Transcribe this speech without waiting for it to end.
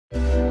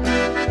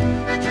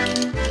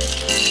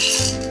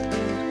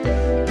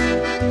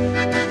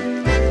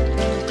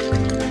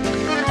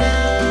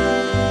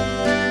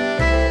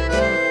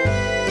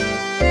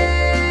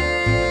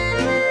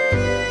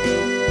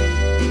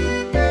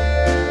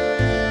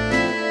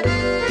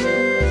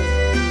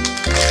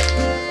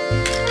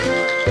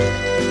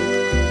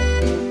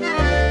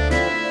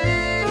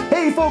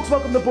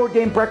welcome to Board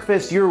Game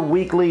Breakfast, your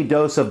weekly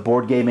dose of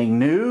board gaming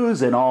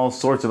news and all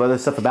sorts of other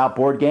stuff about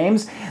board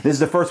games. This is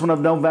the first one of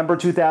November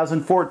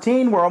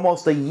 2014. We're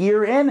almost a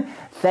year in.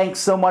 Thanks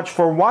so much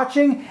for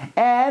watching,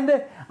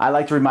 and I'd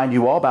like to remind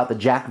you all about the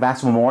Jack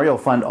Vasel Memorial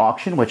Fund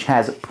auction, which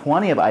has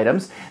plenty of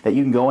items that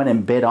you can go in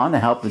and bid on to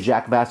help the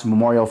Jack Vasel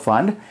Memorial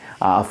Fund,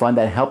 a fund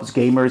that helps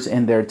gamers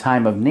in their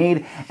time of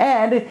need.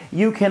 And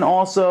you can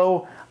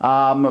also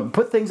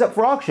put things up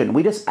for auction.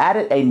 We just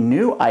added a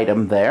new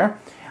item there,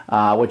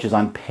 which is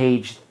on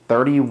page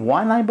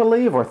 31, I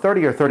believe, or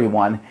 30 or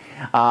 31,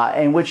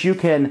 in which you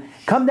can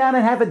come down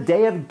and have a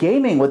day of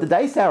gaming with the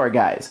Dice Tower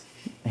guys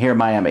here in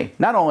Miami.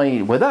 Not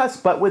only with us,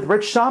 but with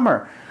Rich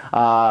Sommer,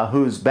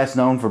 who's best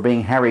known for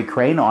being Harry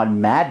Crane on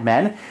Mad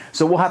Men.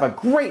 So we'll have a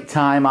great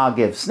time. I'll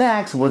give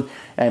snacks,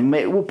 and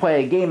we'll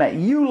play a game that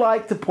you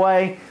like to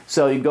play.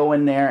 So you go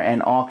in there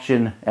and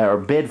auction or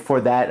bid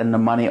for that, and the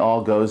money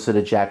all goes to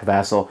the Jack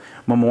Vasel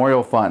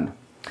Memorial Fund.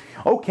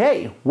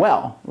 Okay,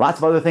 well, lots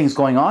of other things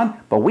going on,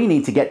 but we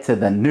need to get to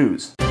the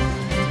news.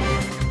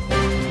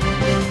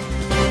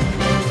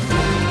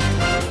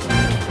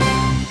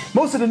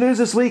 Most of the news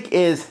this week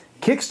is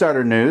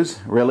Kickstarter news,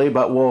 really,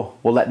 but we'll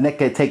let Nick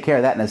take care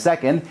of that in a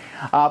second.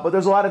 But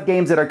there's a lot of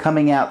games that are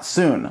coming out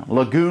soon.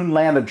 Lagoon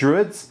Land of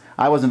Druids.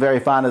 I wasn't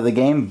very fond of the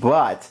game,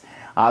 but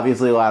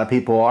obviously a lot of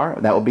people are.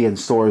 That will be in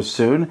stores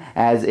soon,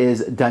 as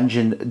is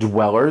Dungeon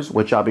Dwellers,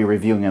 which I'll be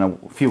reviewing in a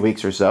few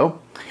weeks or so.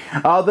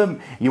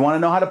 You want to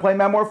know how to play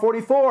Memoir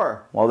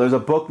 44? Well, there's a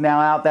book now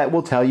out that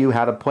will tell you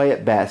how to play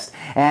it best.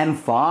 And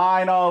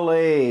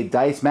finally,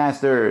 Dice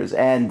Masters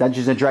and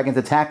Dungeons & Dragons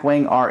Attack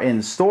Wing are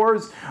in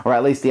stores, or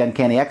at least the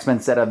Uncanny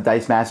X-Men set of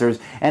Dice Masters,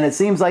 and it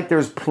seems like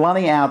there's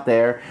plenty out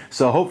there,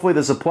 so hopefully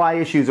the supply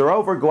issues are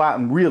over. Go out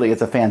and really,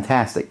 it's a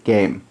fantastic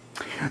game.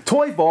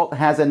 Toy Vault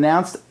has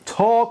announced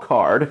Tall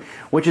Card,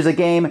 which is a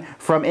game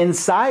from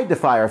inside the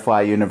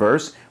Firefly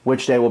universe,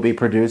 which they will be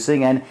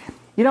producing. And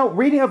you know,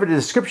 reading over the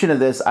description of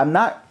this, I'm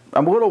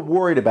a little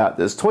worried about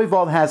this. Toy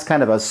Vault has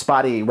kind of a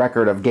spotty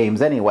record of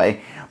games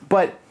anyway,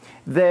 but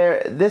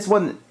this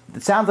one,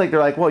 it sounds like they're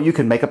like, well, you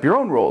can make up your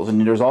own rules,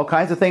 and there's all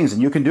kinds of things,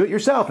 and you can do it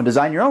yourself and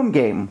design your own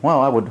game.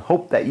 Well, I would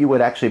hope that you would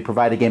actually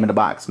provide a game in a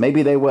box.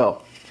 Maybe they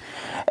will.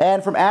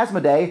 And from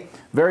Asmodee,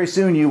 very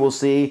soon you will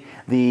see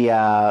the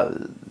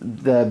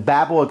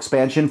Babel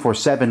expansion for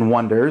Seven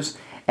Wonders,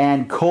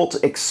 and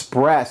Cult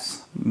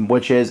Express,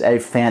 which is a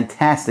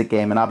fantastic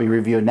game, and I'll be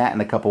reviewing that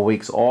in a couple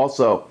weeks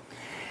also.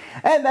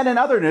 And then in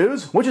other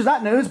news, which is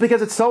not news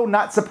because it's so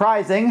not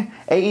surprising,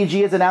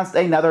 AEG has announced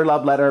another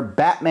love letter,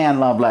 Batman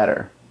love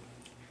letter.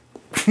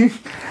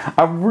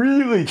 I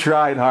really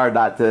tried hard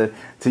not to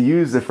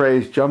use the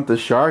phrase jump the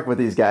shark with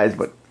these guys,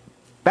 but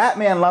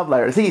Batman love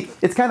letter. See,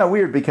 it's kind of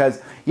weird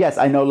because, yes,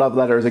 I know Love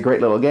Letter is a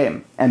great little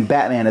game, and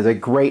Batman is a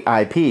great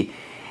IP.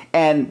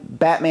 And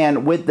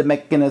Batman with the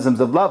mechanisms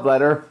of Love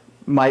Letter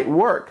might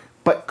work.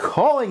 But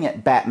calling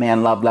it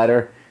Batman Love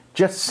Letter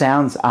just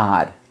sounds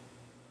odd.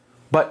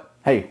 But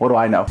hey, what do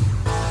I know?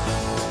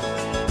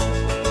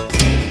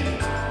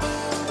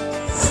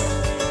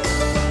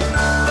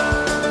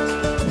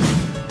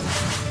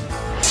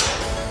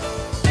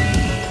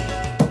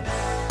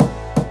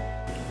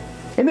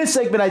 In this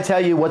segment, I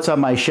tell you what's on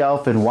my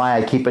shelf and why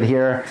I keep it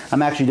here.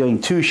 I'm actually doing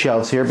two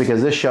shelves here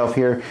because this shelf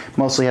here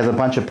mostly has a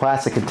bunch of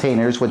plastic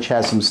containers, which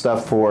has some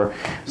stuff for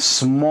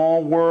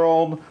Small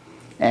World.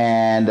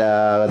 And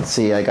let's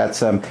see, I got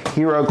some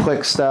Hero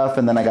Click stuff,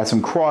 and then I got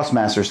some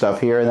Crossmaster stuff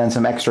here, and then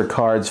some extra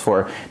cards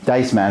for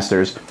Dice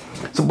Masters.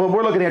 So, but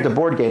we're looking at the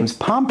board games.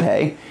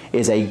 Pompeii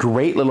is a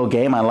great little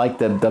game. I like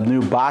the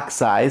new box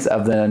size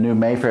of the new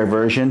Mayfair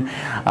version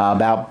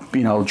about,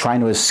 you know, trying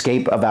to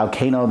escape a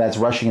volcano that's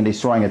rushing and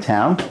destroying a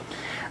town.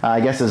 I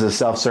guess this is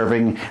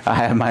self-serving. I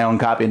have my own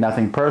copy,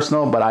 nothing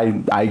personal, but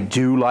I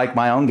do like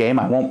my own game.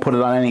 I won't put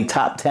it on any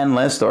top 10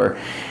 list or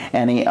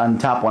any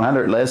top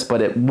 100 list,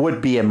 but it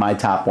would be in my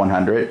top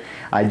 100.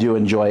 I do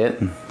enjoy it.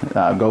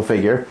 Go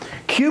figure.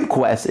 Cube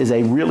Quest is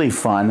a really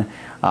fun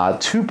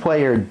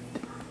two-player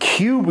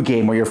cube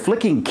game where you're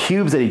flicking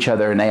cubes at each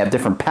other and they have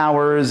different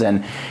powers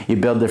and you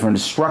build different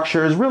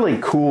structures. Really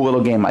cool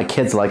little game. My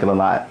kids like it a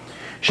lot.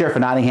 Sheriff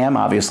of Nottingham,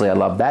 obviously I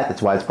love that.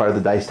 That's why it's part of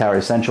the Dice Tower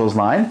Essentials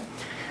line.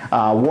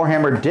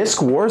 Warhammer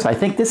Disc Wars. I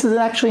think this is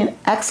actually an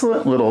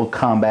excellent little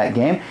combat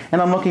game,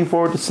 and I'm looking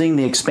forward to seeing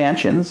the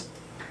expansions.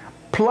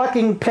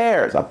 Plucking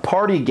Pairs, a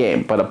party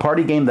game, but a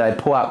party game that I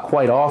pull out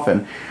quite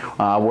often,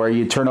 where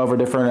you turn over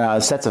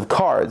different sets of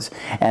cards,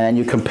 and then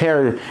you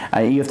compare,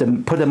 you have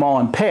to put them all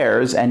in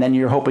pairs, and then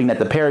you're hoping that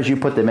the pairs you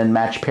put them in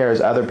match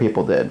pairs other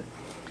people did.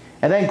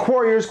 And then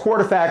Quarriors,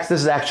 Quarterfacts,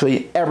 this is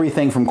actually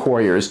everything from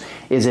Quarriors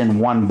is in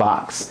one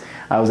box.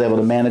 I was able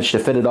to manage to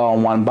fit it all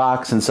in one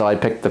box, and so I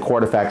picked the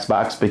Quarterfacts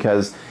box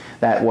because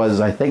that was,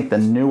 I think,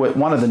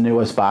 one of the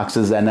newest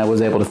boxes, and I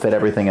was able to fit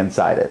everything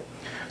inside it.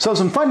 So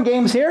some fun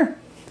games here.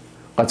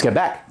 Let's get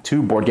back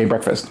to Board Game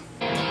Breakfast.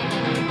 Let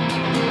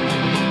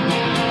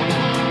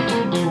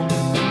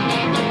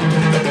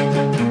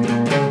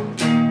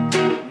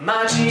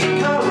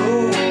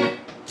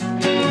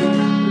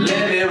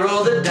me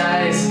roll the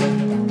dice.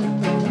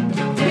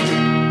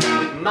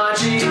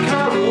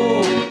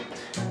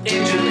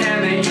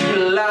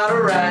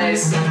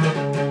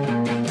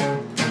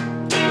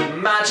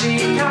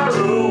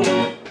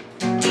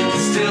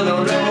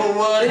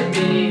 what it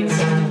means.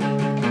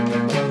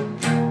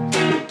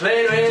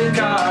 Played with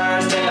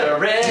cars that are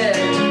red,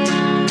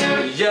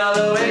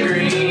 yellow and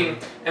green,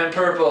 and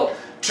purple.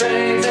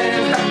 Trains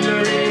and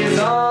factories,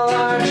 all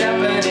are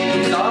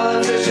Japanese. All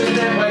the fishes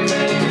and white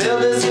men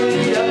build the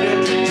city of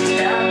your dreams.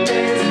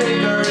 Cafes,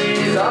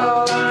 bakeries,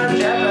 all are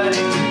Japanese.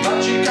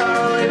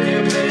 Machikaro, if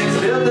you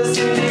please, build the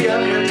city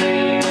of your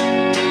dreams.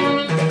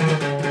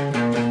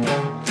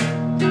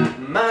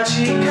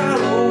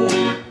 Machikaro,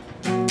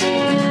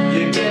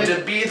 you get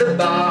to be the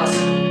boss.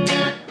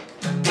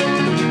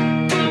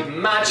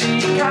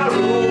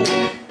 Machikaro,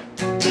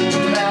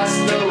 pass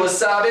the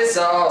wasabi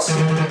sauce.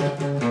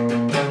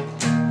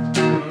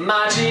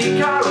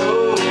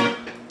 Machikaro,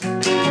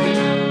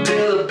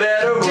 build a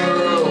better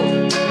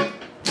world.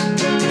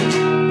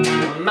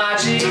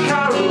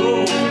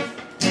 Machikaro,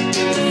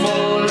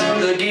 full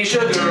of the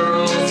geisha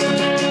girls.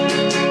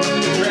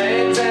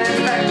 Trains and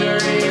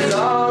factories,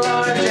 all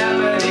are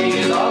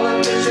Japanese. All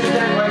the fishes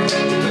and white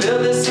men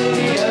build the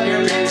city of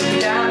your dreams.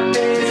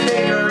 Cafes,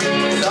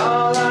 bakeries,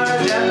 all are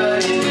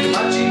Japanese.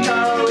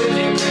 Machikaro, if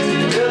you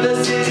please, build the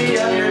city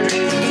of your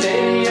dreams.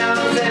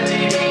 Stadiums and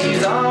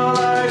TVs, all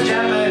are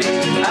Japanese.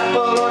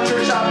 Apple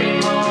Orchard Shopping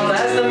Mall,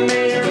 as the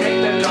mayor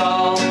make the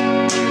call.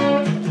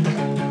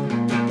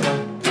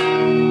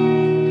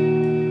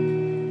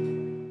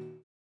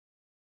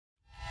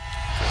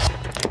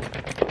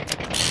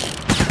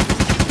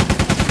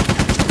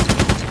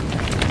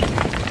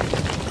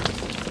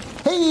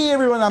 Hey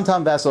everyone, I'm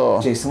Tom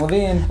Vasel. Jason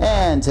Levine.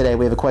 And today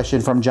we have a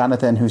question from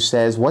Jonathan who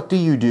says, what do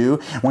you do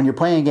when you're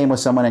playing a game with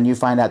someone and you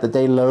find out that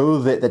they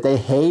loathe it, that they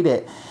hate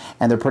it,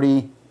 and they're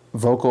pretty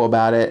vocal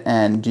about it,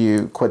 and do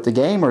you quit the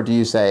game or do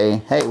you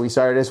say, hey, we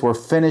started this, we're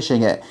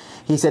finishing it?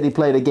 He said he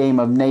played a game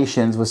of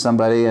Nations with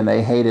somebody and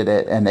they hated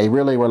it and they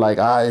really were like,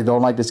 I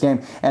don't like this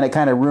game, and it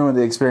kind of ruined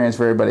the experience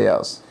for everybody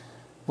else.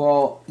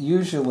 Well,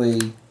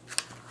 usually,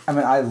 I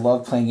mean, I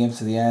love playing games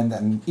to the end,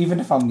 and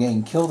even if I'm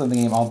getting killed in the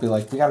game, I'll be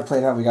like, we gotta play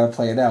it out, we gotta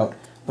play it out.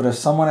 But if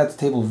someone at the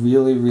table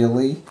really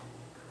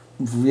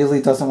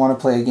doesn't want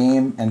to play a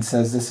game and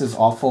says, this is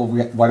awful,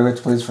 why do we have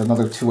to play this for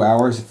another 2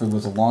 hours if it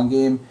was a long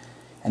game,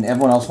 and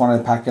everyone else wanted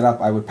to pack it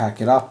up, I would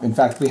pack it up. In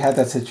fact, we had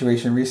that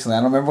situation recently.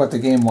 I don't remember what the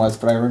game was,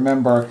 but I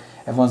remember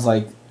everyone's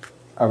like,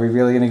 are we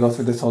really going to go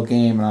through this whole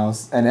game?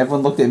 And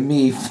everyone looked at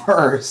me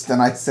first,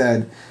 and I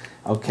said,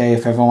 okay,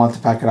 if everyone wants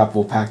to pack it up,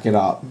 we'll pack it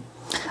up.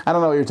 I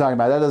don't know what you're talking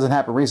about. That doesn't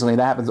happen recently.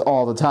 That happens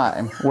all the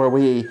time where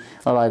we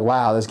are like,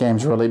 wow, this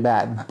game's really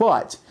bad.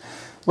 But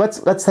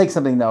let's take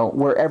something, though,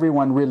 where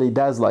everyone really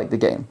does like the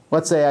game.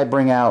 Let's say I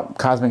bring out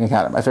Cosmic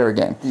Encounter, my favorite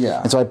game.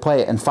 Yeah. And so I play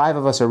it, and 5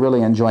 of us are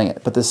really enjoying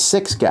it. But the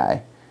 6th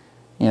guy,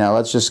 you know,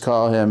 let's just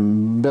call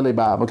him Billy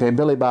Bob. Okay,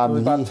 Billy Bob,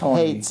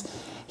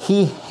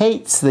 he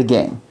hates the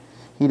game.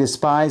 He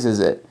despises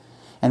it.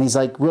 And he's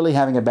like really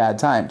having a bad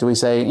time. Do we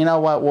say, you know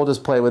what, we'll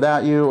just play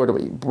without you, or do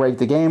we break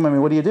the game? I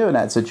mean, what do you do in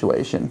that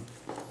situation?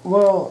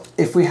 Well,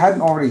 if we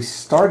hadn't already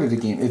started the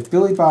game, if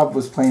Billy Bob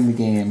was playing the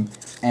game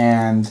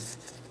and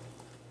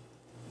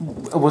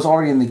was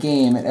already in the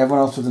game and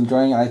everyone else was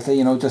enjoying it, I'd say,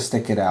 you know, just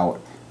stick it out.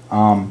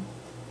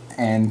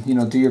 And, you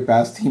know, do your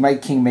best. He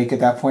might king make at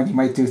that point. He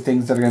might do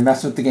things that are going to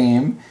mess with the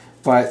game.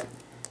 But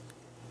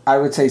I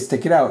would say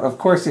stick it out. Of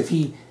course, if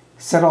he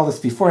said all this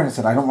before and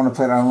said, I don't want to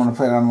play it, I don't want to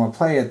play it, I don't want to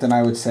play it, then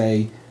I would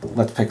say,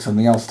 let's pick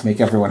something else to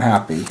make everyone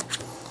happy.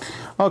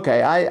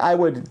 Okay, I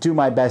would do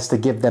my best to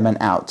give them an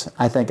out.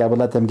 I think I would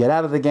let them get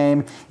out of the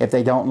game if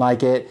they don't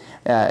like it.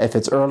 If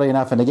it's early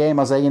enough in the game,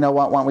 I'll say, you know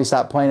what, why don't we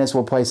stop playing this,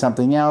 we'll play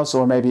something else,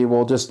 or maybe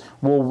we'll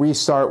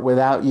restart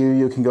without you,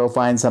 you can go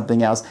find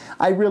something else.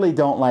 I really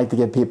don't like to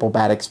give people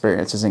bad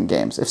experiences in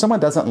games. If someone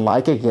doesn't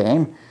like a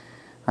game,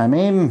 I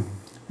mean...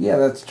 Yeah,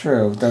 that's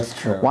true. That's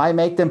true. Why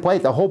make them play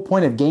it? The whole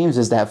point of games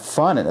is to have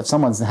fun, and if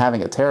someone's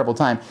having a terrible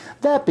time...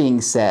 That being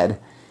said,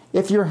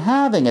 if you're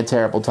having a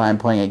terrible time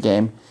playing a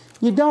game,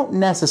 you don't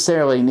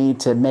necessarily need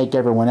to make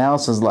everyone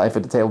else's life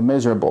at the table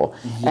miserable.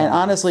 Yes. And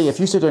honestly, if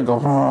you sit there and go,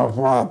 blah,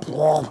 blah,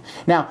 blah.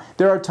 Now,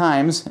 there are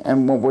times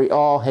and when we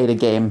all hate a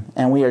game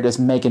and we are just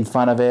making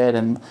fun of it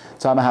and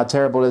talking about how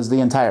terrible it is the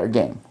entire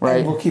game, right?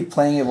 And we'll keep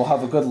playing it, we'll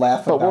have a good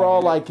laugh but about it. We're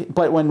all like,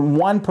 but when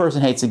one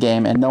person hates a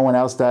game and no one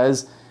else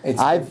does,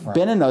 I've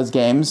been in those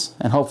games,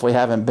 and hopefully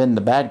haven't been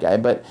the bad guy,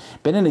 but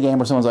been in a game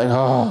where someone's like,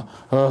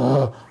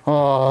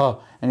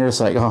 and you're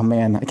just like, oh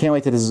man, I can't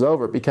wait till this is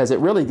over, because it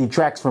really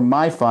detracts from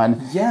my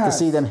fun to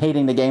see them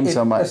hating the game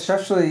so much.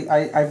 Especially,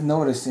 I've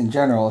noticed in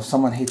general, if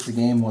someone hates the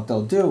game, what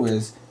they'll do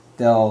is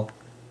they'll,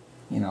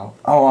 you know,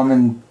 oh, I'm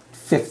in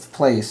 5th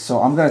place, so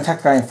I'm going to attack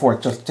the guy in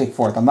 4th, just take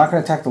 4th. I'm not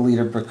going to attack the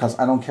leader because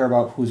I don't care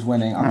about who's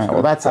winning. I'm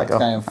well, that's like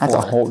that's a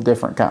whole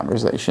different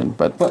conversation.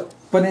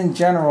 But in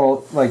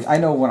general, like, I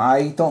know when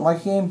I don't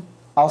like a game,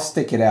 I'll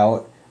stick it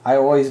out. I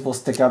always will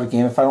stick out a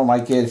game if I don't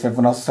like it, if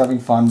everyone else is having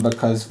fun,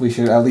 because we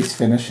should at least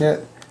finish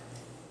it.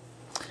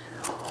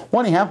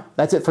 Well, anyhow,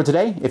 that's it for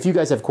today. If you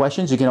guys have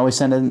questions, you can always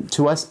send them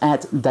to us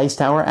at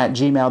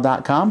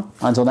dicetower@gmail.com.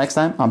 Until next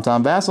time, I'm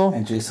Tom Vasel.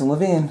 And Jason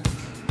Levine.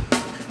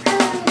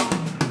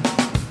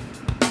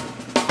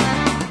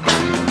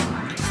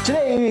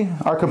 Today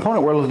our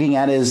component we're looking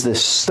at is the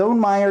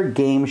Stonemaier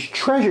Games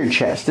Treasure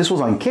Chest. This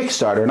was on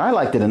Kickstarter, and I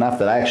liked it enough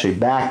that I actually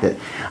backed it.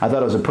 I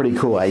thought it was a pretty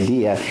cool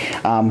idea.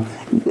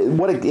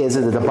 What it is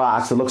a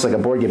box. It looks like a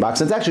board game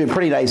box. It's actually a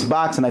pretty nice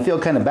box, and I feel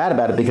kind of bad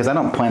about it because I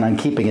don't plan on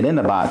keeping it in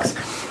the box.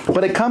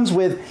 But it comes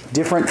with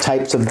different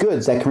types of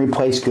goods that can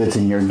replace goods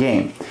in your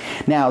game.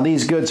 Now,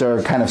 these goods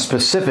are kind of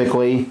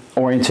specifically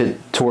oriented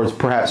towards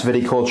perhaps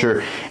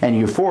Viticulture and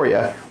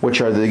Euphoria,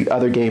 which are the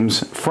other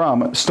games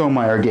from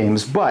Stonemaier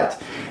Games,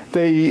 but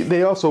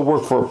they also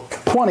work for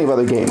plenty of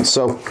other games.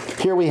 So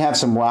here we have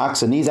some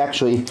rocks, and these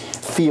actually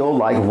feel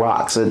like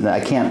rocks, and I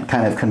can't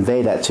kind of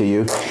convey that to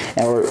you.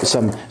 Or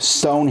some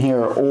stone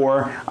here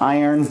or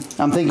iron.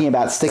 I'm thinking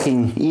about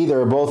sticking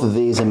either or both of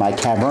these in my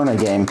Caverna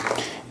game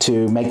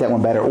to make that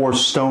one better, or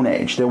Stone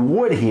Age. The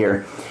wood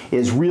here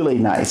is really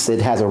nice. It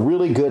has a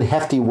really good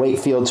hefty weight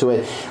feel to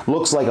it.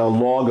 Looks like a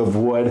log of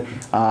wood.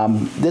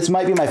 This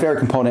might be my favorite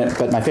component,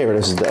 but my favorite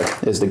is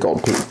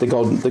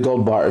the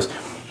gold bars.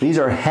 These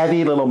are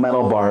heavy little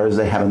metal bars.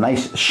 They have a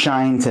nice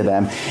shine to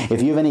them.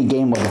 If you have any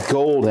game with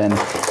gold in,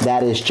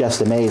 that is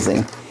just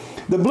amazing.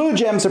 The blue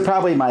gems are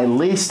probably my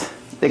least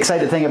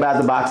excited thing about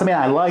the box. I mean,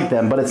 I like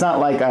them, but it's not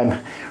like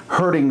I'm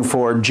hurting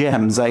for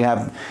gems. I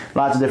have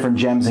lots of different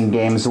gems in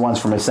games. The ones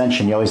from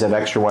Ascension, you always have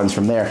extra ones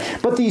from there.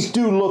 But these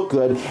do look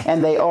good,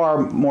 and they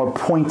are more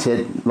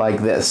pointed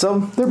like this. So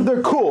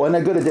they're cool and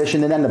a good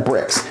addition. And then the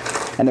bricks.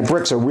 And the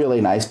bricks are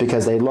really nice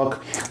because they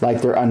look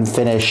like they're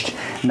unfinished,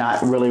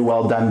 not really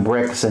well done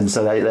bricks. And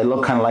so they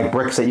look kind of like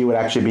bricks that you would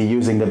actually be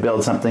using to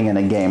build something in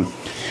a game.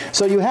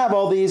 So you have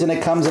all these, and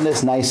it comes in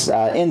this nice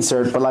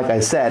insert. But like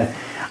I said,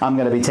 I'm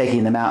going to be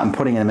taking them out and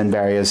putting them in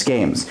various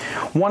games.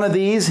 One of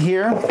these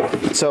here,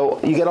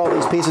 so you get all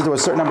these pieces to a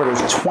certain number.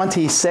 There's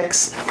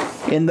 26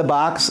 in the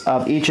box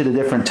of each of the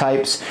different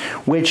types,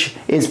 which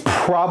is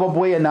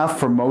probably enough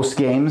for most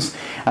games,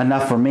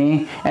 enough for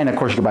me. And of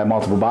course, you can buy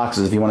multiple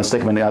boxes if you want to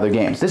stick them into other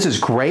games. This is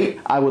great.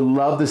 I would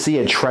love to see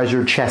a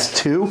treasure chest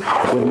too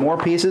with more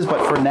pieces,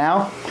 but for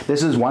now,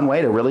 this is one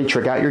way to really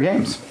trick out your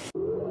games.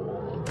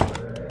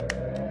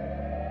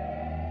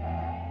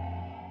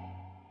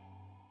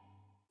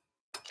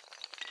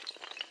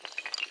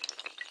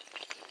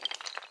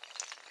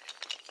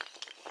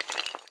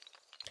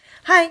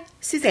 Hi,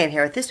 Suzanne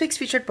here with this week's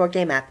featured board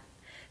game app.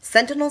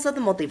 Sentinels of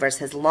the Multiverse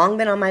has long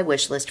been on my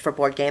wish list for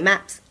board game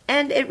apps,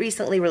 and it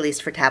recently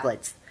released for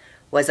tablets.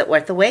 Was it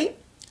worth the wait?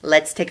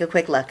 Let's take a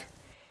quick look.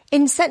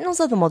 In Sentinels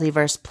of the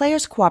Multiverse,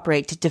 players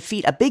cooperate to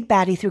defeat a big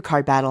baddie through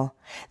card battle.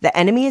 The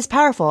enemy is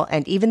powerful,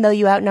 and even though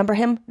you outnumber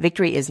him,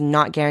 victory is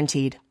not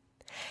guaranteed.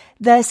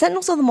 The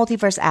Sentinels of the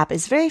Multiverse app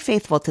is very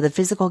faithful to the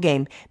physical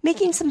game,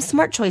 making some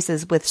smart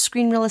choices with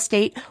screen real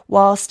estate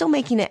while still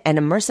making it an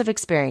immersive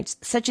experience,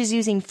 such as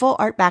using full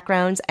art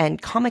backgrounds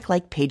and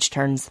comic-like page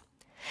turns.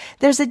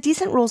 There's a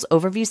decent rules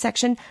overview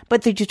section,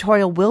 but the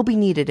tutorial will be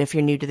needed if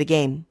you're new to the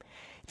game.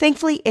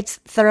 Thankfully, it's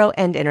thorough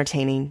and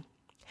entertaining.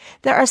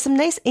 There are some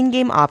nice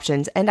in-game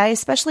options, and I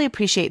especially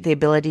appreciate the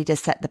ability to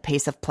set the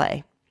pace of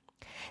play.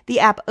 The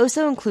app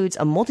also includes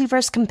a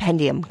multiverse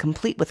compendium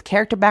complete with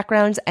character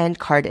backgrounds and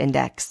card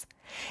index.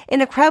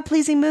 In a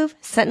crowd-pleasing move,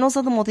 Sentinels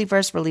of the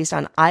Multiverse released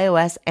on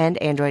iOS and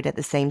Android at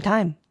the same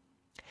time.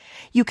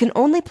 You can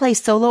only play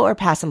solo or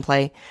pass and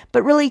play,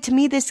 but really to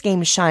me this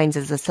game shines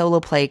as a solo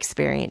play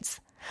experience.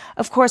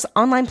 Of course,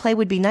 online play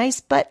would be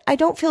nice, but I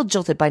don't feel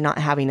jilted by not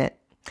having it.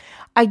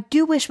 I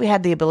do wish we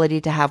had the ability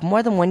to have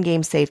more than one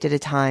game saved at a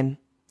time.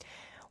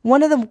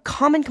 One of the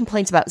common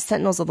complaints about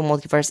Sentinels of the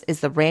Multiverse is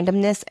the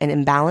randomness and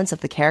imbalance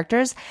of the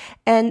characters,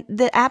 and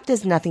the app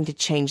does nothing to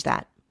change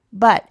that.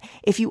 But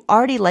if you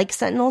already like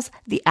Sentinels,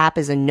 the app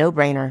is a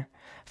no-brainer.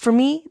 For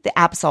me, the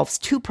app solves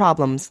two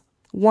problems.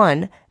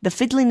 One, the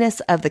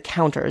fiddliness of the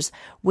counters,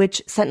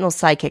 which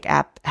Sentinel's Sidekick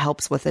app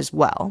helps with as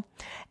well.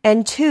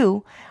 And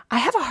two, I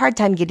have a hard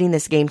time getting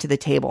this game to the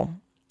table.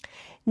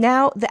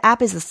 Now, the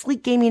app is a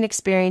sleek gaming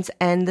experience,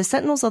 and the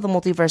Sentinels of the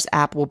Multiverse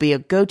app will be a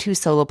go-to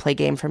solo play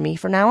game for me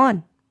from now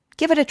on.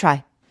 Give it a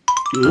try.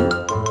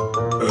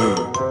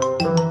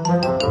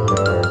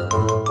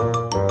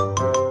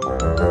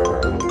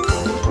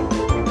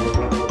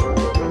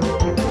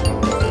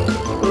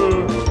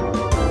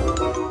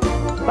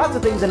 Lots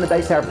of things in the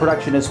Dice Tower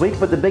production this week,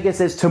 but the biggest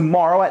is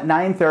tomorrow at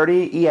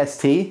 9:30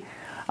 EST.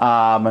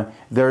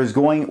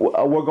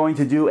 We're going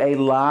to do a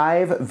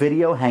live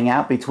video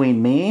hangout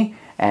between me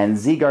and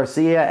Z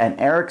Garcia and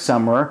Eric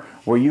Summerer,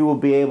 where you will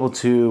be able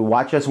to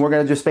watch us. We're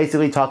going to just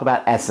basically talk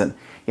about Essen.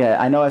 Yeah,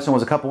 I know Essen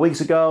was a couple weeks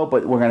ago,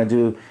 but we're going to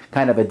do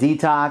kind of a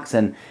detox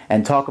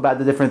and talk about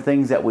the different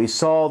things that we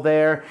saw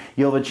there.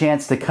 You'll have a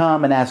chance to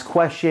come and ask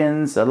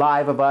questions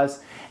live of us.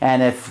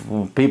 And if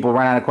people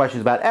run out of questions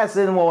about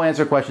Essen, we'll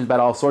answer questions about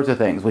all sorts of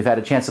things. We've had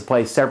a chance to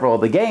play several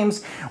of the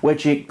games,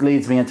 which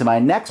leads me into my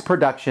next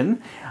production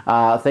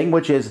thing,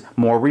 which is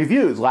more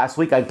reviews. Last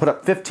week I put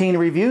up 15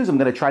 reviews. I'm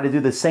going to try to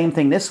do the same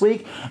thing this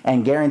week,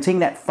 and guaranteeing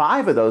that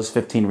 5 of those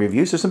 15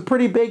 reviews are some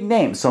pretty big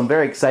names. So I'm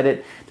very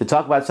excited to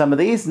talk about some of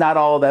these. Not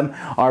all of of them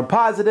are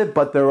positive,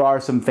 but there are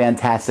some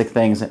fantastic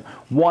things.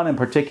 One in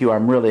particular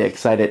I'm really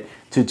excited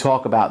to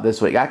talk about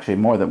this week. Actually,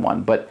 more than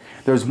one, but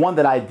there's one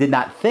that I did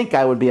not think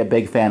I would be a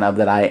big fan of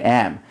that I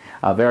am.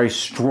 A very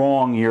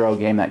strong Euro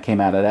game that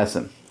came out at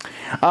Essen.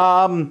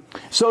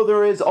 So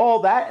there is all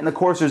that, and of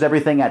course there's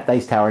everything at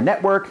Dice Tower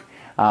Network,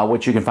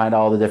 which you can find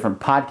all the different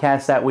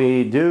podcasts that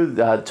we do.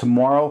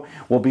 Tomorrow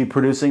we'll be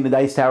producing the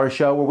Dice Tower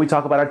Show, where we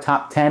talk about our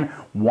top 10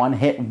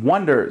 one-hit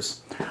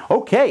wonders.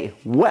 Okay,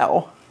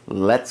 well,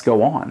 let's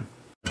go on.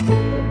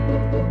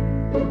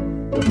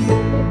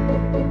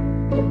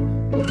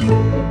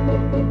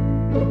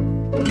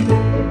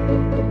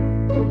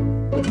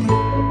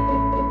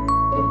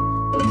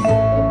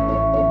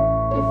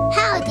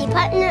 Howdy,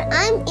 partner.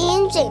 I'm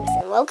Ian James,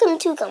 and welcome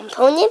to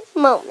Component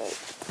Moment.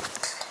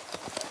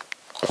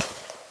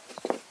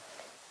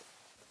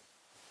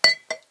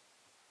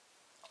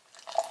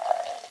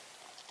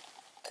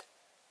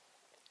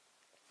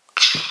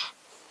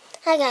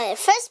 I got a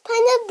first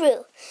pint of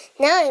brew.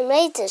 Now I'm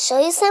ready to show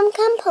you some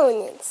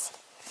components.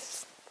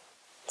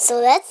 So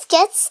let's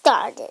get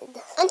started.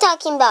 I'm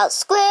talking about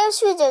square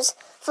shooters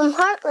from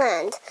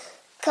Heartland,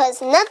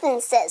 cause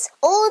nothing says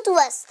Old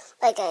West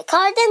like a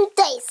card and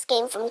dice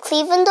game from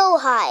Cleveland,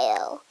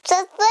 Ohio.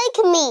 Just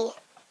like me.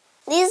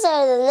 These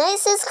are the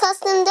nicest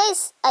custom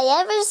dice I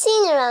ever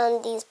seen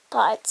around these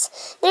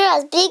parts. They're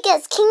as big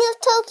as King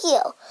of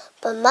Tokyo,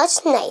 but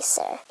much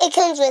nicer. It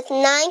comes with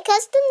 9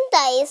 custom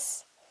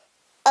dice,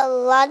 a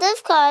lot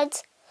of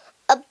cards,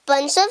 a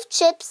bunch of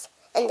chips,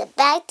 and a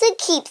bag to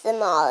keep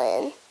them all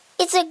in.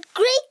 It's a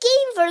great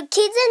game for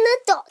kids and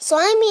adults, so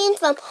I'm Ian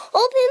from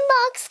Open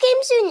Box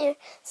Games Jr.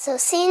 So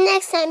see you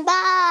next time.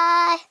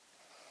 Bye!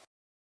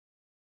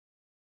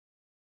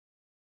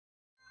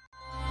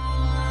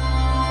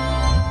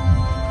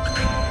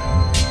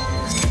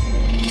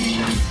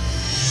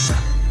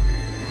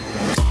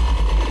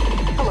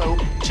 Hello,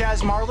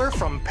 Chaz Marler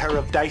from Pair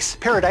of Dice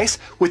Paradise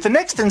with the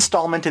next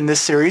installment in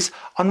this series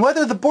on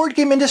whether the board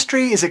game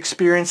industry is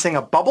experiencing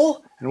a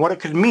bubble and what it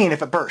could mean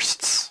if it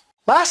bursts.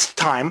 Last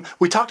time,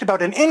 we talked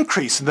about an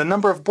increase in the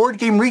number of board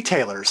game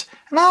retailers,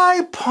 and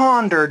I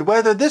pondered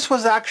whether this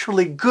was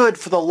actually good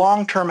for the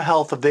long-term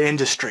health of the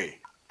industry.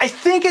 I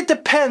think it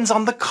depends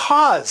on the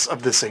cause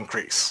of this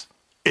increase.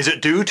 Is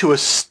it due to a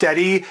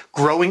steady,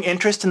 growing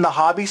interest in the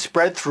hobby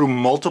spread through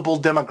multiple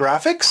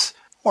demographics?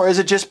 Or is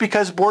it just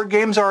because board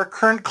games are a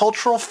current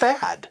cultural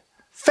fad?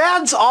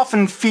 Fads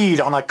often feed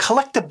on a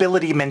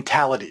collectability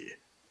mentality.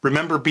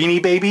 Remember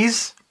Beanie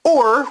Babies?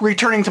 Or,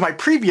 returning to my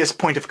previous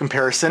point of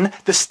comparison,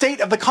 the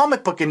state of the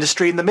comic book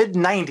industry in the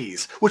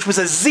mid-90s, which was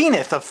a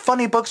zenith of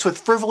funny books with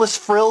frivolous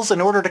frills in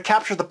order to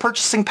capture the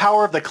purchasing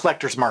power of the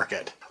collector's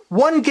market.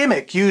 One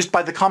gimmick used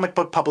by the comic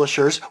book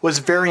publishers was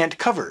variant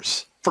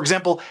covers. For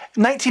example,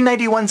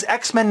 1991's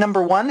X-Men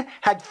 #1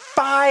 had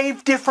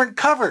 5 different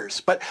covers,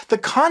 but the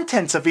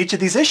contents of each of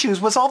these issues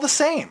was all the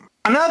same.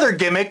 Another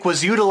gimmick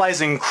was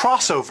utilizing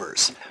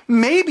crossovers.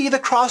 Maybe the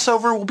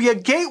crossover will be a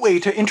gateway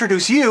to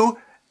introduce you,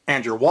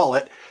 and your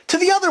wallet, to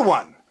the other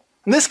one.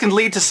 And this can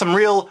lead to some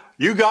real,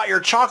 you got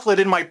your chocolate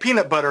in my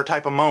peanut butter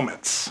type of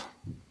moments.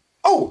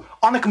 Oh,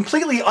 on a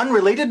completely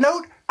unrelated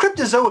note,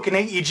 Cryptozoic and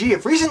AEG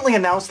have recently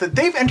announced that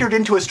they've entered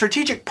into a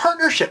strategic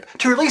partnership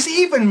to release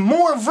even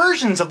more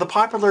versions of the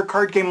popular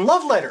card game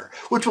Love Letter,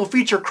 which will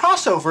feature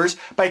crossovers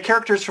by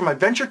characters from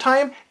Adventure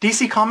Time,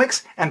 DC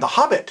Comics, and The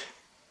Hobbit.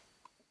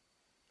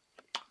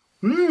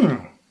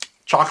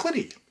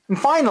 Chocolatey. And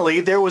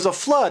finally, there was a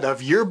flood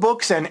of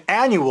yearbooks and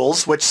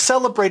annuals which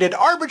celebrated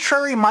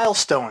arbitrary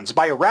milestones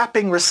by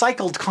wrapping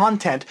recycled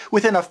content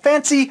within a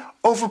fancy,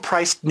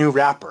 overpriced new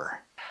wrapper.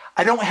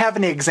 I don't have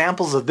any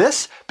examples of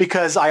this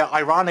because I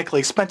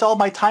ironically spent all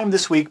my time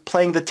this week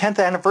playing the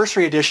 10th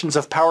anniversary editions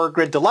of Power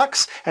Grid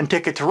Deluxe and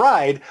Ticket to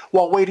Ride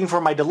while waiting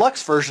for my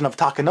deluxe version of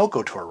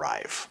Takenoko to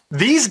arrive.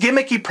 These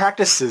gimmicky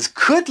practices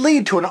could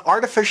lead to an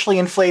artificially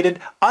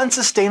inflated,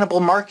 unsustainable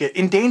market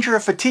in danger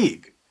of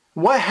fatigue.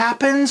 What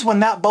happens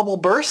when that bubble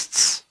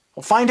bursts?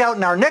 We'll find out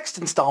in our next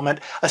installment,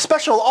 a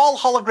special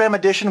all-hologram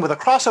edition with a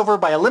crossover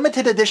by a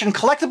limited edition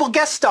collectible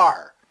guest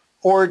star.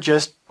 Or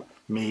just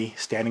me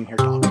standing here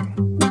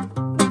talking.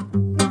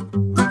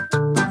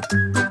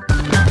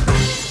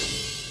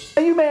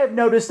 You may have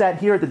noticed that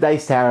here at the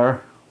Dice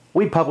Tower,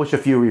 we publish a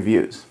few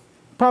reviews.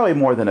 Probably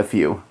more than a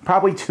few.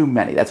 Probably too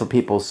many, that's what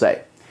people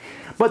say.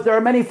 But there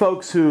are many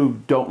folks who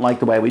don't like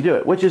the way we do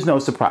it, which is no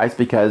surprise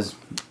because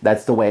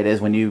that's the way it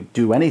is when you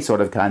do any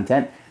sort of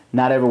content.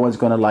 Not everyone's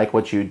going to like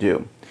what you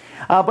do.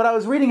 But I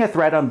was reading a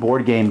thread on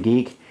Board Game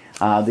Geek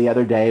the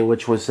other day,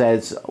 which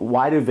says,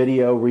 why do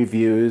video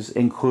reviews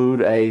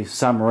include a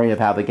summary of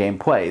how the game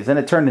plays? And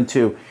it turned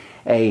into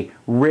a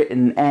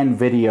written and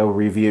video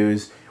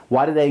reviews.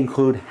 Why do they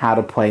include how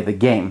to play the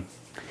game?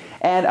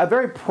 And a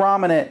very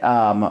prominent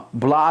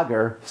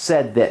blogger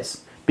said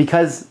this,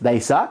 because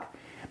they suck?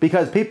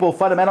 Because people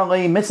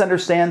fundamentally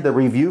misunderstand the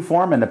review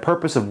form and the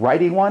purpose of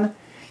writing one?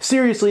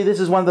 Seriously, this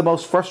is one of the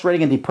most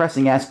frustrating and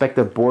depressing aspects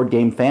of board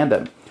game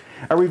fandom.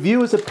 A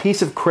review is a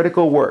piece of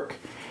critical work.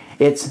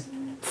 It's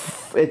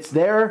It's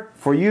there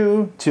for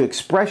you to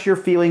express your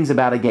feelings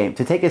about a game,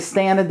 to take a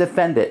stand and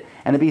defend it,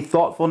 and to be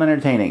thoughtful and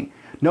entertaining.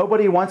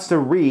 Nobody wants to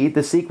read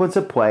the sequence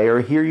of play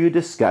or hear you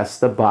discuss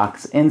the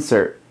box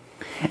insert.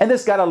 And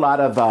this got a lot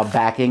of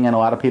backing, and a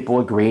lot of people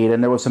agreed,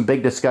 and there was some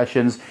big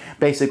discussions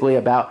basically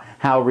about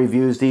how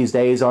reviews these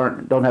days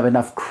don't have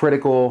enough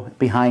critical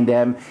behind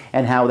them,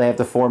 and how they have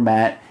to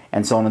format,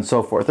 and so on and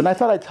so forth. And I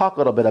thought I'd talk a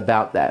little bit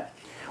about that.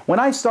 When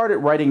I started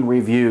writing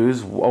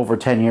reviews over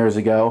 10 years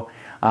ago,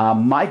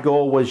 my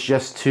goal was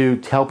just to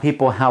tell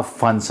people how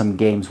fun some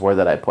games were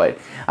that I played.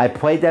 I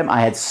played them,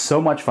 I had so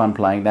much fun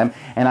playing them,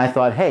 and I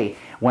thought, hey,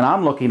 when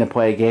I'm looking to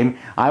play a game,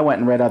 I went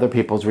and read other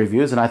people's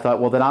reviews, and I thought,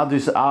 well, then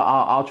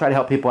I'll try to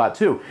help people out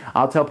too.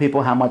 I'll tell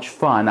people how much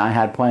fun I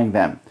had playing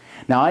them.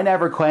 Now, I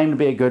never claimed to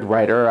be a good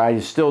writer. I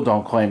still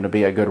don't claim to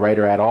be a good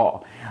writer at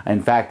all.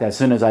 In fact, as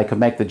soon as I could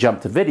make the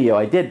jump to video,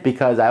 I did,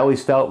 because I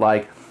always felt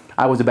like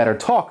I was a better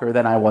talker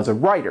than I was a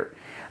writer.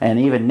 And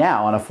even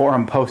now, on a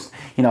forum post,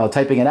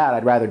 typing it out,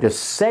 I'd rather just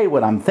say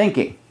what I'm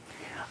thinking.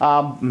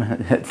 I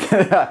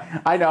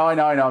know,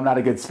 I'm not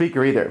a good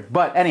speaker either.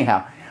 But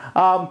anyhow,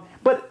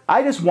 but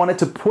I just wanted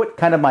to put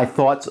kind of my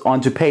thoughts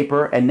onto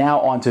paper and now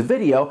onto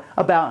video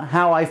about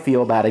how I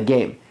feel about a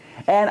game.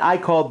 And I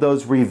called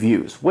those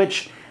reviews,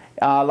 which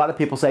a lot of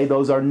people say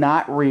those are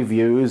not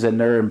reviews and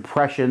they're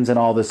impressions and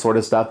all this sort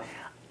of stuff.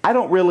 I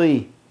don't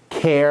really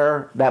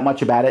care that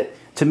much about it.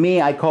 To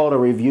me, I call it a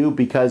review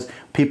because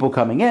people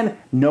coming in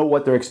know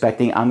what they're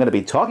expecting. I'm going to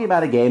be talking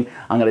about a game.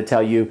 I'm going to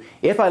tell you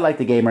if I like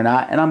the game or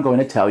not, and I'm going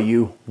to tell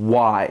you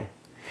why.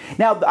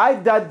 Now,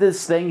 I've done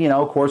this thing,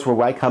 of course, where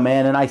I come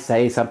in and I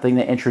say something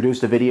to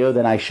introduce the video,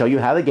 then I show you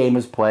how the game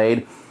is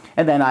played,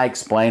 and then I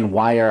explain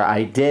why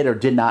I did or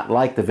did not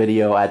like the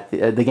video at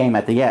the game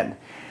at the end.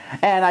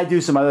 And I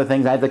do some other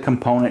things. I have the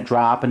component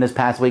drop, and this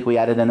past week we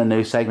added in a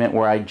new segment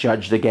where I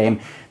judge the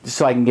game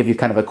so I can give you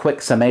kind of a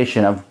quick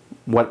summation of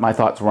what my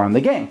thoughts were on the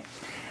game.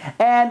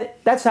 And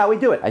that's how we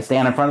do it. I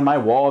stand in front of my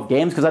wall of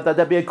games because I thought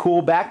that'd be a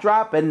cool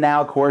backdrop, and now,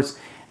 of course,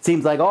 it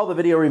seems like all the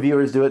video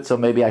reviewers do it, so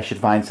maybe I should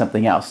find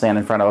something else. Stand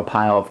in front of a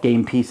pile of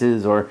game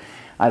pieces or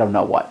I don't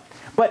know what.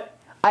 But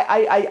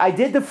I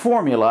did the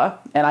formula,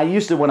 and I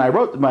used to, when I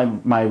wrote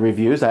my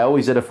reviews, I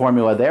always did a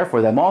formula there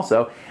for them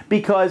also,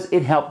 because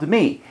it helped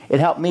me. It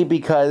helped me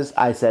because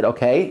I said,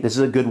 okay, this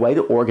is a good way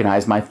to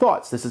organize my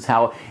thoughts. This is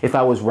how, if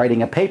I was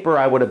writing a paper,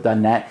 I would have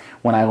done that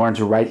when I learned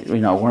to write,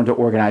 learned to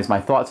organize my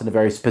thoughts in a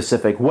very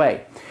specific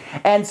way.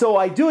 And so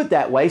I do it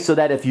that way so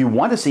that if you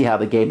want to see how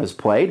the game is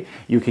played,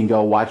 you can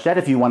go watch that.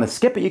 If you want to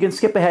skip it, you can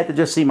skip ahead to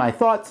just see my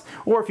thoughts.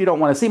 Or if you don't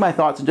want to see my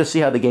thoughts and just see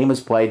how the game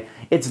is played,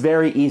 it's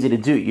very easy to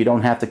do. You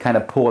don't have to kind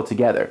of pull it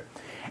together.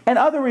 And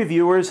other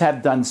reviewers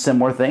have done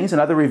similar things,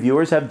 and other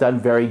reviewers have done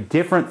very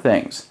different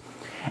things.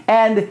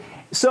 And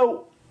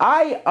so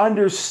I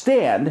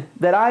understand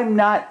that I'm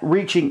not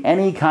reaching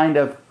any kind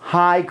of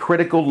high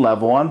critical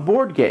level on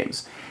board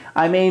games.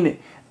 I mean,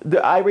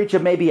 I reach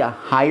maybe a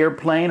higher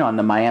plane on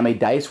the Miami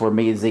Dice, where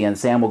me, Z, and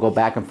Sam will go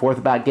back and forth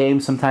about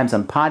games, sometimes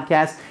on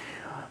podcasts.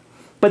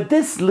 But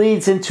this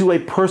leads into a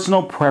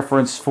personal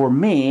preference for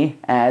me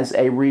as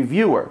a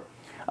reviewer.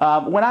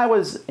 When I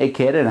was a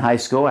kid in high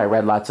school, I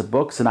read lots of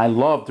books, and I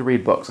loved to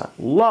read books. I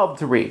love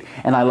to read,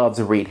 and I love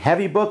to read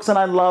heavy books, and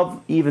I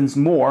love even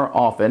more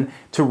often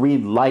to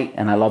read light,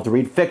 and I love to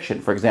read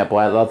fiction. For example,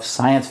 I love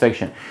science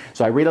fiction,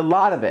 so I read a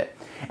lot of it.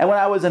 And when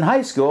I was in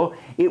high school,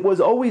 it was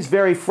always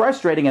very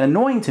frustrating and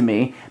annoying to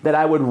me that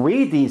I would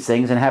read these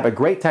things and have a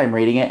great time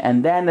reading it,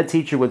 and then the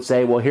teacher would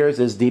say, well, here's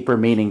this deeper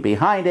meaning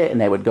behind it, and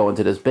they would go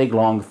into this big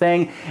long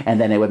thing, and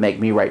then they would make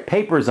me write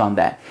papers on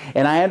that.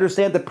 And I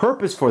understand the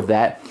purpose for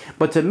that,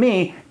 but to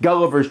me,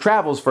 Gulliver's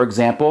Travels, for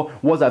example,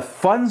 was a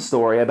fun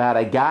story about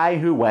a guy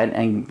who went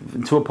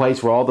to a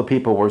place where all the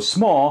people were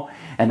small,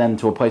 and then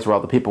to a place where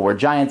all the people were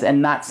giants,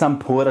 and not some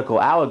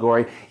political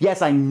allegory.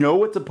 Yes, I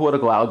know it's a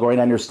political allegory,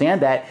 and I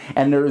understand that,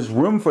 and there's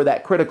room for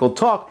that critical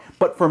talk,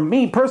 but for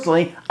me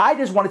personally, I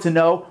just wanted to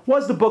know,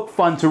 was the book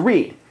fun to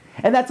read?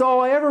 And that's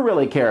all I ever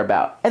really care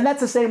about. And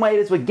that's the same way it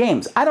is with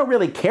games. I don't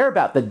really care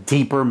about the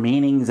deeper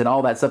meanings and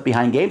all that stuff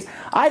behind games.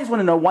 I just want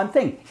to know one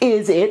thing: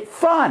 is it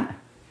fun?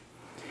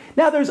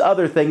 Now, there's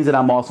other things that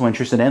I'm also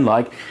interested in,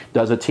 like,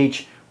 does it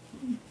teach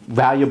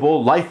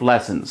valuable life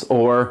lessons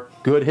or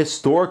good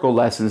historical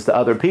lessons to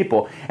other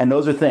people? And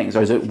those are things.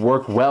 Or does it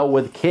work well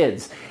with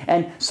kids?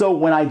 And so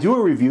when I do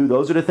a review,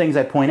 those are the things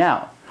I point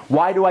out.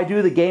 Why do I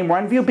do the game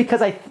run review?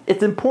 Because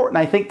it's important,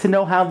 I think, to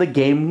know how the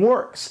game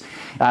works.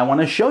 I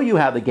want to show you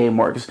how the game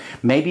works.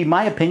 Maybe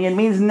my opinion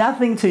means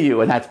nothing to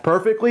you, and that's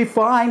perfectly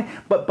fine,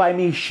 but by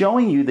me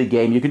showing you the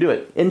game, you can do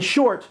it. In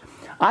short,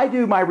 I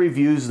do my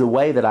reviews the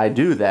way that I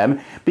do them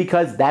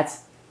because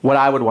that's what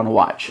I would want to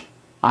watch.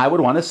 I would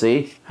want to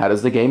see, how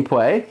does the game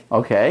play?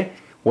 Okay,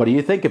 what do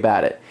you think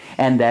about it?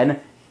 And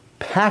then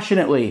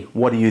passionately,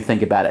 what do you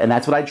think about it? And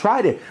that's what I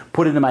try to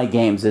put into my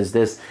games, is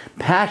this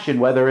passion,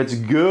 whether it's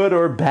good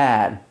or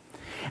bad.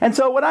 And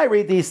so when I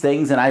read these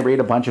things, and I read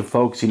a bunch of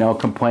folks,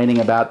 complaining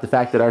about the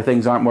fact that our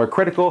things aren't more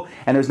critical,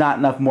 and there's not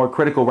enough more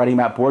critical writing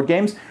about board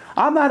games,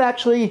 I'm not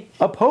actually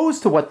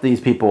opposed to what these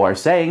people are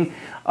saying.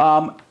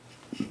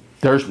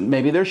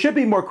 maybe there should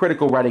be more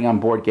critical writing on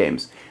board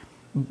games,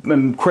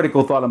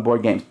 critical thought on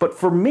board games. But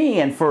for me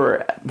and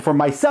for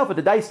myself at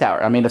the Dice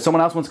Tower, I mean, if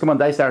someone else wants to come on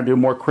Dice Tower and do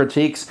more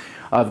critiques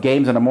of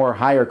games on a more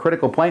higher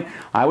critical plane,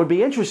 I would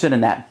be interested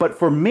in that. But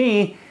for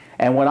me,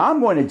 and what I'm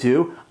going to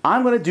do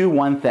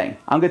one thing.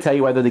 I'm going to tell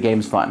you whether the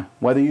game's fun,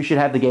 whether you should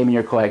have the game in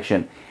your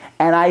collection.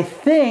 And I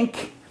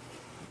think,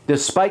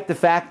 despite the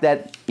fact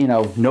that,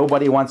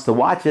 nobody wants to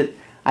watch it,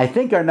 I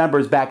think our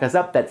numbers back us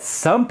up that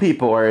some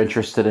people are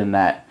interested in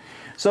that.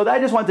 So I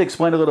just wanted to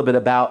explain a little bit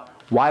about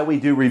why we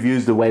do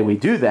reviews the way we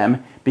do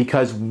them,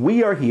 because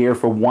we are here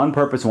for one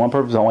purpose and one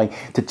purpose only,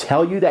 to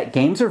tell you that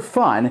games are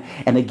fun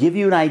and to give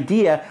you an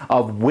idea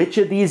of which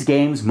of these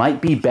games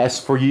might be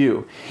best for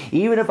you.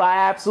 Even if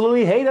I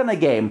absolutely hate on a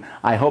game,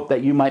 I hope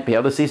that you might be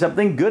able to see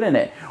something good in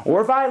it.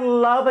 Or if I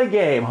love a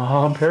game,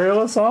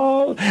 Imperial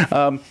Assault,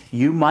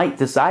 you might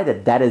decide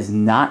that that is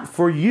not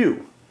for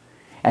you.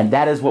 And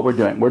that is what we're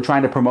doing. We're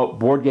trying to promote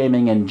board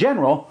gaming in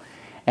general.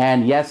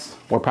 And yes,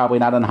 we're probably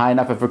not on high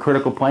enough of a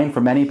critical plane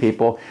for many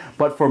people,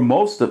 but for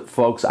most of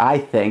folks, I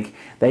think,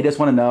 they just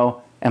want to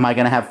know, am I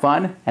going to have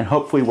fun? And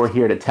hopefully we're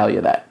here to tell you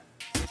that.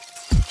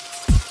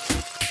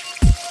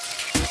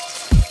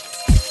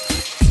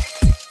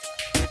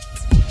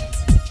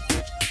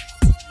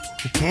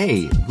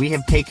 Okay, we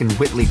have taken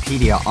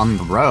Whitleypedia on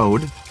the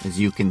road, as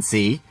you can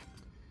see,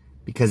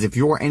 because if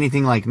you're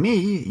anything like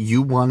me,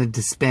 you wanted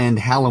to spend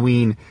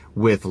Halloween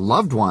with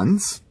loved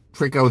ones,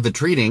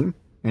 trick-or-the-treating,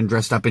 and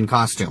dressed up in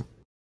costume.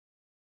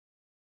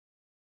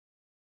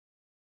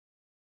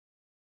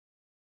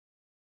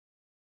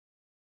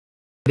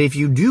 But if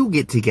you do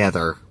get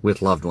together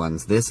with loved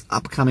ones this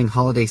upcoming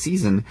holiday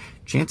season,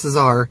 chances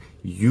are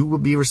you will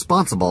be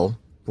responsible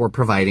for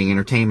providing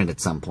entertainment at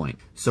some point.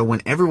 So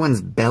when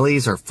everyone's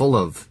bellies are full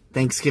of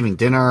Thanksgiving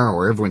dinner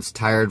or everyone's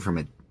tired from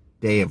a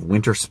day of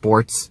winter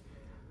sports,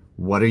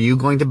 what are you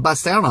going to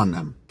bust out on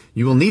them?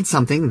 You will need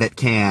something that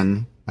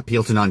can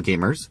appeal to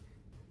non-gamers,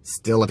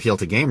 still appeal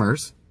to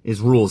gamers, is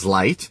rules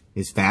light,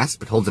 is fast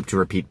but holds up to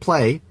repeat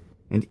play,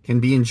 and can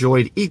be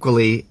enjoyed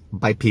equally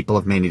by people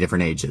of many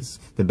different ages.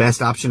 The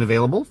best option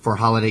available for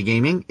holiday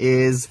gaming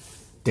is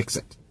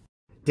Dixit.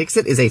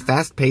 Dixit is a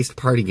fast-paced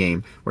party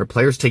game where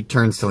players take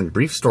turns telling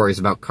brief stories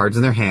about cards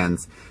in their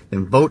hands,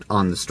 then vote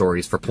on the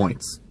stories for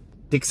points.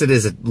 Dixit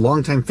is a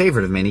longtime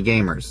favorite of many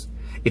gamers.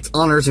 Its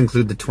honors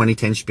include the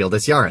 2010 Spiel des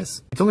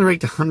Jahres. It's only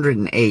ranked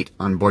 108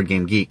 on Board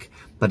Game Geek,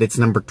 but it's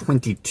number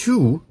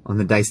 22 on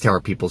the Dice Tower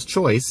People's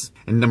Choice,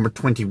 and number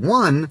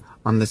 21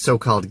 on the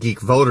so-called Geek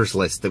Voters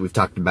list that we've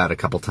talked about a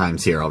couple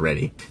times here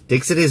already.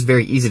 Dixit is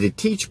very easy to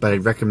teach, but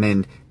I'd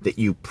recommend that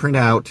you print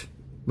out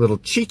little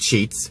cheat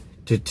sheets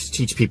to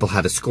teach people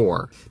how to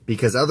score,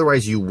 because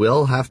otherwise you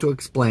will have to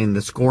explain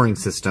the scoring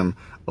system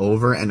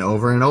over and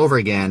over and over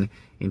again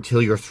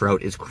until your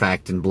throat is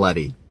cracked and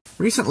bloody.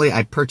 Recently,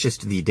 I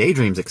purchased the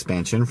Daydreams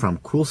expansion from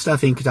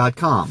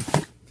CoolStuffInc.com.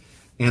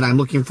 And I'm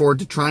looking forward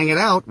to trying it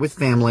out with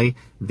family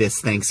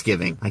this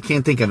Thanksgiving. I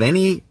can't think of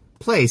any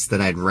place that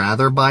I'd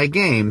rather buy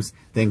games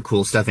than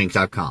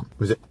CoolStuffInc.com.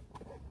 Was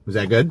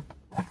that good?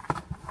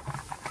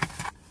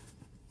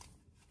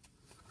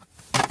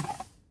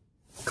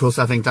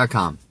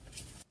 CoolStuffInc.com.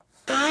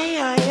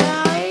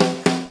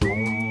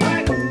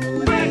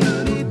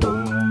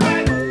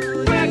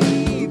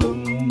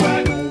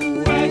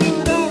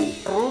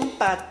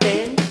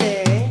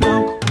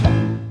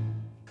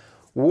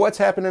 What's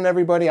happening,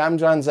 everybody? I'm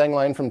John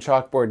Zenglein from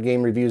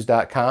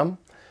ChalkboardGameReviews.com,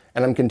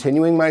 and I'm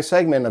continuing my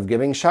segment of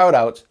giving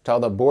shout-outs to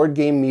all the board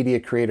game media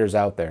creators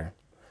out there.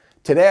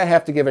 Today I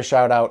have to give a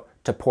shout-out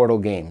to Portal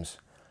Games,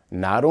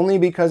 not only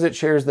because it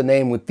shares the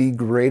name with the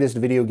greatest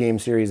video game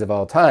series of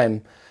all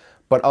time,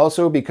 but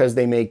also because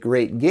they make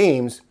great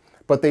games,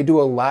 but they do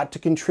a lot to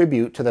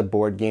contribute to the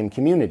board game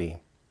community.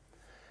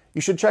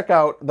 You should check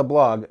out the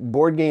blog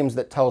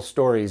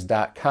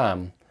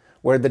BoardGamesThatTellStories.com,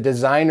 where the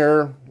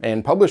designer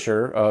and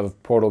publisher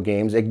of Portal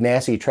Games,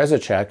 Ignacy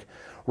Trzewiczek,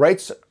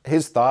 writes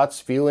his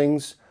thoughts,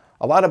 feelings,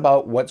 a lot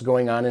about what's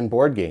going on in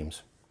board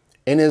games.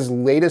 In his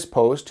latest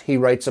post, he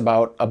writes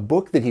about a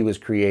book that he was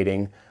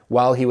creating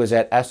while he was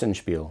at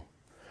Essenspiel.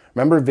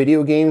 Remember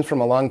video games from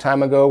a long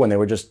time ago when they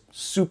were just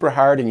super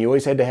hard and you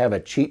always had to have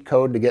a cheat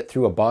code to get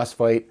through a boss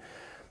fight,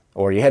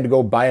 or you had to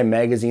go buy a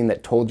magazine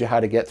that told you how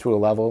to get through a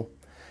level?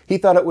 He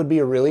thought it would be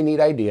a really neat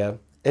idea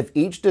if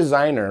each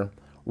designer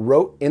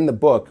wrote in the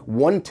book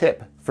one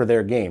tip for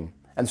their game.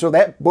 And so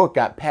that book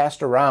got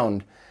passed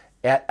around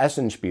at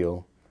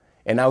Essenspiel,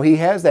 and now he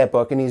has that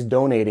book and he's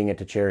donating it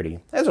to charity.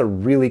 That's a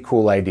really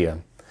cool idea.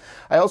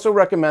 I also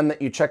recommend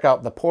that you check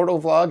out the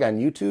Portal vlog on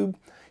YouTube.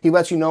 He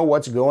lets you know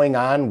what's going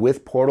on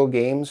with Portal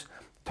Games,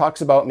 talks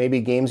about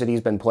maybe games that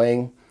he's been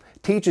playing,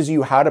 teaches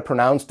you how to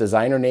pronounce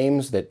designer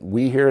names that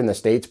we here in the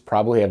States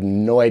probably have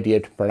no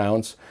idea to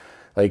pronounce,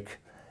 like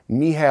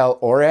Michal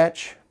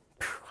Orach.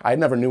 I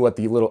never knew what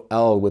the little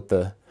L with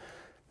the...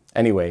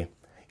 Anyway,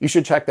 you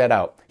should check that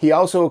out. He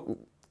also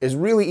is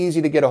really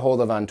easy to get a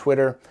hold of on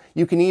Twitter.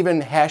 You can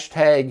even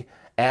hashtag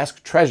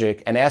Ask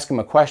Trzewiczek and ask him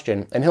a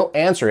question, and he'll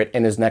answer it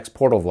in his next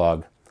Portal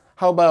vlog.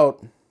 How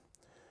about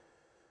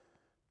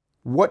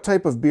What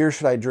type of beer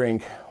should I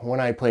drink when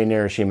I play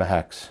Narashima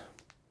Hex?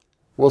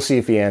 We'll see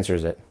if he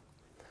answers it.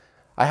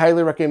 I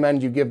highly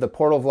recommend you give the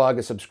Portal vlog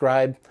a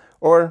subscribe,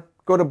 or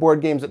go to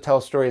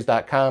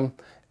boardgamesthattellstories.com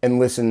and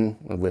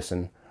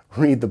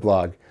read the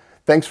blog.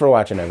 Thanks for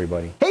watching,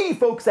 everybody. Hey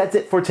folks, that's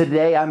it for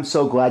today. I'm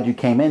so glad you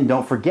came in.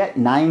 Don't forget,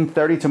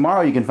 9:30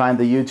 tomorrow, you can find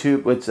the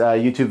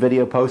YouTube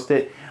video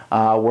posted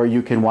where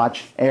you can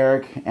watch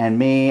Eric and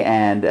me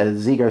and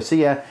Z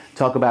Garcia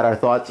talk about our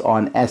thoughts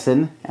on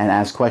Essen and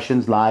ask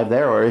questions live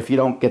there. Or if you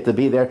don't get to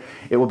be there,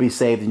 it will be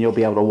saved and you'll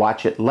be able to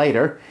watch it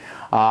later.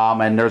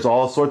 And there's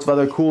all sorts of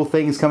other cool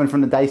things coming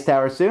from the Dice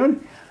Tower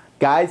soon.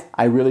 Guys,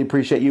 I really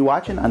appreciate you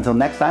watching. Until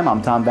next time,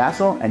 I'm Tom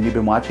Vasel, and you've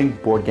been watching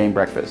Board Game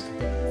Breakfast.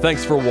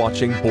 Thanks for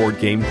watching Board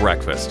Game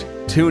Breakfast.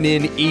 Tune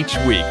in each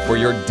week for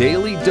your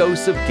daily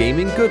dose of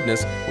gaming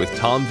goodness with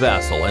Tom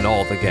Vasel and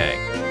all the gang.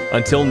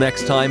 Until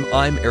next time,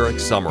 I'm Eric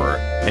Summerer,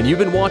 and you've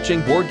been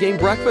watching Board Game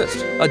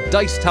Breakfast, a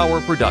Dice Tower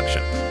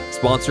production,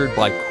 sponsored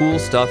by Cool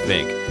Stuff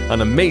Inc.,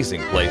 an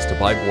amazing place to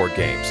buy board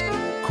games.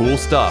 Cool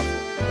stuff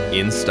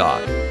in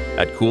stock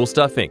at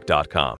coolstuffinc.com.